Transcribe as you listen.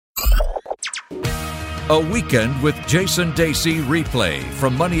A Weekend with Jason Dacey replay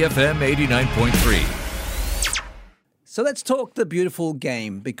from Money FM 89.3. So let's talk the beautiful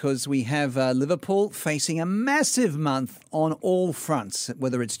game, because we have Liverpool facing a massive month on all fronts,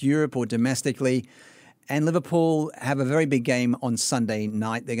 whether it's Europe or domestically. And Liverpool have a very big game on Sunday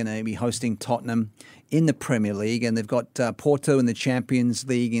night. They're going to be hosting Tottenham in the Premier League, and they've got Porto in the Champions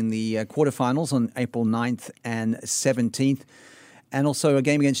League in the quarterfinals on April 9th and 17th. And also a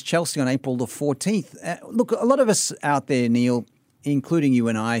game against Chelsea on April the 14th. Look, a lot of us out there, Neil, including you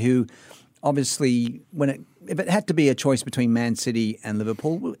and I, who obviously, if it had to be a choice between Man City and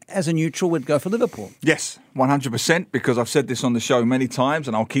Liverpool, as a neutral, would go for Liverpool. Yes, 100%, because I've said this on the show many times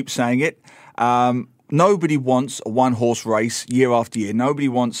and I'll keep saying it. Nobody wants a one-horse race year after year. Nobody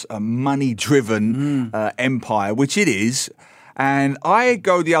wants a money-driven empire, which it is. And I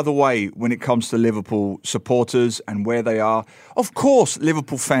go the other way when it comes to Liverpool supporters and where they are. Of course,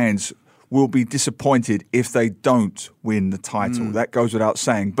 Liverpool fans will be disappointed if they don't win the title. That goes without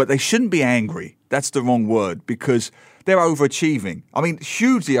saying. But they shouldn't be angry. That's the wrong word, because they're overachieving. I mean,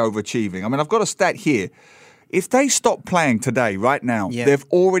 hugely overachieving. I mean, I've got a stat here. If they stop playing today, right now, they've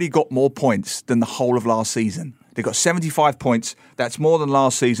already got more points than the whole of last season. They've got 75 points. That's more than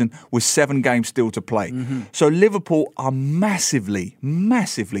last season, with 7 games still to play. So Liverpool are massively,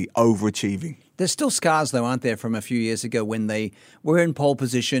 massively overachieving. There's still scars, though, aren't there, from a few years ago when they were in pole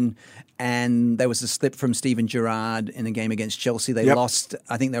position and there was a slip from Steven Gerrard in a game against Chelsea. They lost,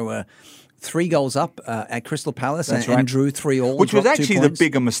 I think they were 3 goals up at Crystal Palace and drew 3-3. Which was actually the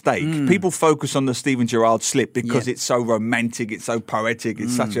bigger mistake. People focus on the Steven Gerrard slip because it's so romantic, it's so poetic,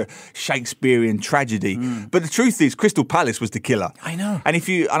 it's such a Shakespearean tragedy. But the truth is, Crystal Palace was the killer. I know. And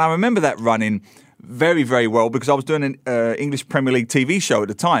I remember that run-in very, very well, because I was doing an English Premier League TV show at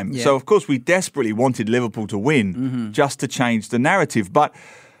the time. So, of course, we desperately wanted Liverpool to win just to change the narrative. But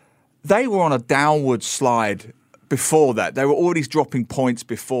they were on a downward slide before that. They were already dropping points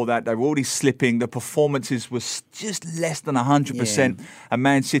before that. They were already slipping. The performances were just less than 100%. And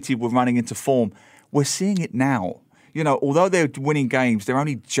Man City were running into form. We're seeing it now. You know, although they're winning games, they're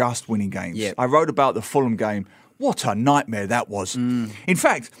only just winning games. I wrote about the Fulham game. What a nightmare that was. In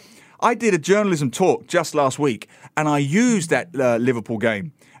fact, I did a journalism talk just last week, and I used that Liverpool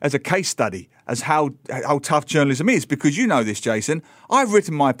game as a case study as how tough journalism is, because you know this, Jason. I've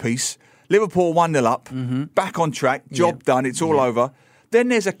written my piece. Liverpool 1-0 up, back on track, job done, it's all over. Then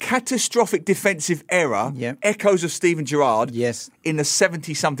there's a catastrophic defensive error, echoes of Steven Gerrard, in the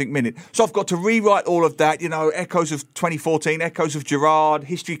 70-something minute. So I've got to rewrite all of that, you know, echoes of 2014, echoes of Gerrard,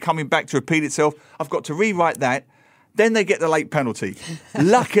 history coming back to repeat itself. I've got to rewrite that. Then they get the late penalty.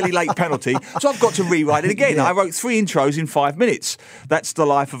 Luckily, late penalty. So I've got to rewrite it again. I wrote 3 intros in 5 minutes. That's the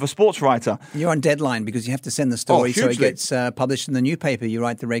life of a sports writer. You're on deadline because you have to send the story so it gets published in the newspaper. You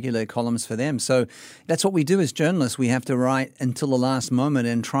write the regular columns for them. So that's what we do as journalists. We have to write until the last moment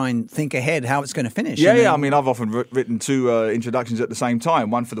and try and think ahead how it's going to finish. I mean, I've often written 2 introductions at the same time.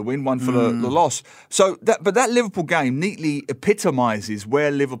 One for the win, one for the loss. So, but that Liverpool game neatly epitomises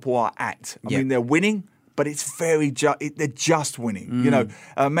where Liverpool are at. I mean, they're winning, but it's they're just winning. You know,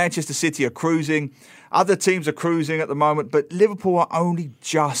 Manchester City are cruising. Other teams are cruising at the moment, but Liverpool are only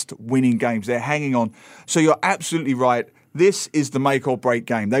just winning games. They're hanging on. So you're absolutely right. This is the make or break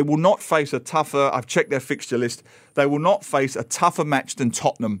game. They will not face a tougher, I've checked their fixture list, they will not face a tougher match than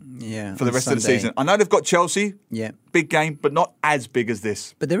Tottenham for the rest of the season. I know they've got Chelsea, big game, but not as big as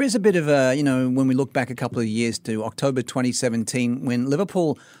this. But there is a bit of a, you know, when we look back a couple of years to October 2017, when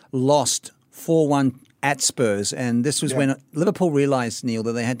Liverpool lost 4-1 at Spurs, and this was when Liverpool realised, Neil,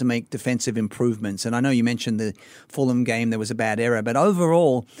 that they had to make defensive improvements. And I know you mentioned the Fulham game, there was a bad error, but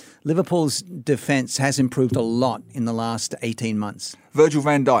overall, Liverpool's defence has improved a lot in the last 18 months. Virgil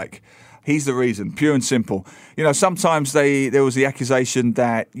van Dijk, he's the reason, pure and simple. You know, sometimes there was the accusation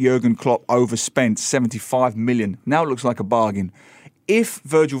that Jurgen Klopp overspent 75 million. Now it looks like a bargain. If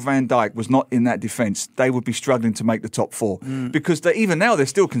Virgil van Dijk was not in that defence, they would be struggling to make the top 4 because even now they're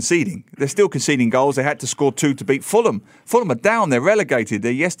still conceding. They're still conceding goals. They had to score 2 to beat Fulham. Fulham are down. They're relegated.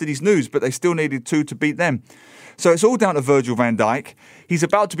 They're yesterday's news, but they still needed 2 to beat them. So it's all down to Virgil van Dijk. He's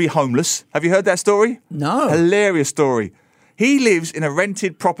about to be homeless. Have you heard that story? No. Hilarious story. He lives in a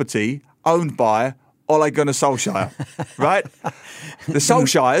rented property owned by Ole Gunnar Solskjaer, right? The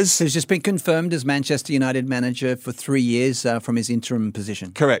Solskjaers... Who's just been confirmed as Manchester United manager for 3 years from his interim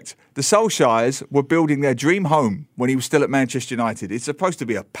position. Correct. The Solskjaers were building their dream home when he was still at Manchester United. It's supposed to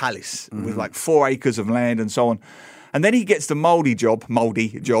be a palace with like 4 acres of land and so on. And then he gets the mould job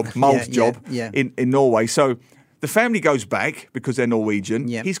in Norway. So the family goes back because they're Norwegian.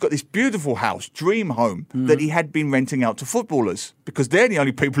 Yep. He's got this beautiful house, dream home, that he had been renting out to footballers because they're the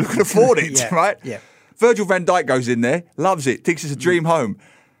only people who can afford it, right? Yeah. Virgil van Dijk goes in there, loves it, thinks it's a dream home.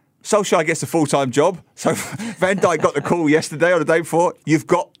 Solskjaer gets a full-time job. So Van Dijk got the call yesterday or the day before. You've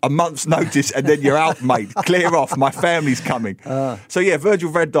got a month's notice and then you're out, mate. Clear off. My family's coming. So, yeah,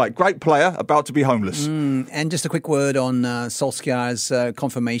 Virgil van Dijk, great player, about to be homeless. And just a quick word on Solskjaer's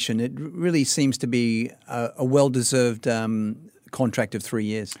confirmation. It really seems to be a well-deserved contract of 3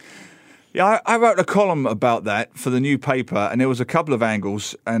 years. Yeah, I wrote a column about that for the new paper, and there was a couple of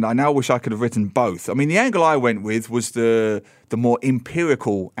angles, and I now wish I could have written both. I mean, the angle I went with was the more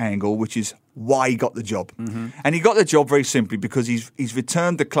empirical angle, which is why he got the job. Mm-hmm. And he got the job very simply because he's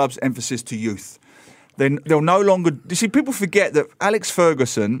returned the club's emphasis to youth. Then they'll no longer... You see, people forget that Alex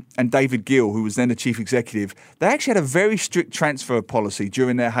Ferguson and David Gill, who was then the chief executive, they actually had a very strict transfer policy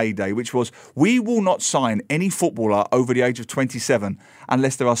during their heyday, which was, we will not sign any footballer over the age of 27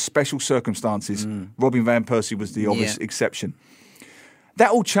 unless there are special circumstances. Robin van Persie was the obvious exception.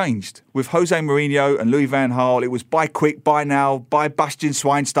 That all changed with Jose Mourinho and Louis van Gaal. It was buy quick, buy now, buy Bastian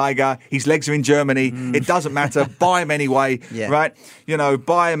Schweinsteiger. His legs are in Germany. It doesn't matter. Buy him anyway, right? You know,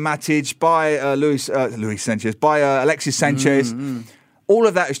 buy Matic, buy Luis Sanchez, buy Alexis Sanchez. All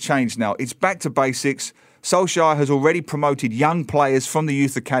of that has changed now. It's back to basics. Solskjaer has already promoted young players from the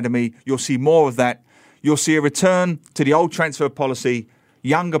youth academy. You'll see more of that. You'll see a return to the old transfer policy.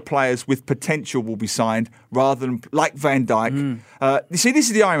 Younger players with potential will be signed rather than like Van Dijk. You see, this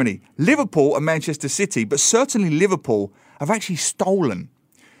is the irony. Liverpool and Manchester City, but certainly Liverpool, have actually stolen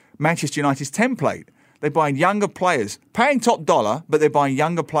Manchester United's template. They're buying younger players, paying top dollar, but they're buying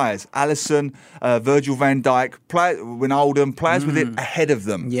younger players. Alisson, Virgil van Dijk, Wijnaldum, players with it ahead of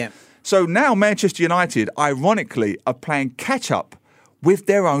them. Yeah. So now Manchester United, ironically, are playing catch-up with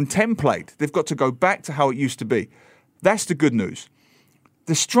their own template. They've got to go back to how it used to be. That's the good news.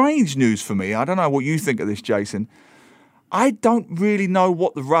 The strange news for me, I don't know what you think of this, Jason, I don't really know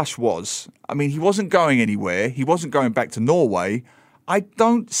what the rush was. I mean, he wasn't going anywhere. He wasn't going back to Norway. I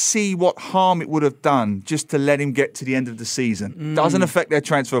don't see what harm it would have done just to let him get to the end of the season. Doesn't affect their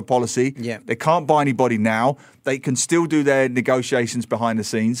transfer policy. Yeah. They can't buy anybody now. They can still do their negotiations behind the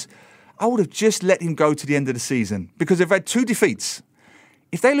scenes. I would have just let him go to the end of the season because they've had 2 defeats.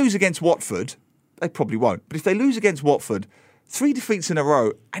 If they lose against Watford, they probably won't. But if they lose against Watford, 3 defeats in a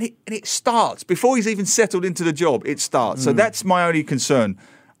row, and it starts. Before he's even settled into the job, it starts. So that's my only concern.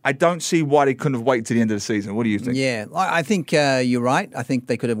 I don't see why they couldn't have waited to the end of the season. What do you think? Yeah, I think you're right. I think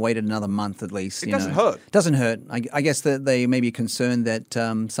they could have waited another month at least. It doesn't hurt. Doesn't hurt. I guess that they may be concerned that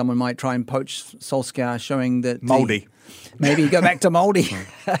someone might try and poach Solskjaer, showing that... Mouldy. Maybe go back to Mouldy.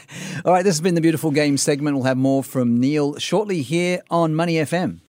 All right, this has been the Beautiful Game segment. We'll have more from Neil shortly here on Money FM.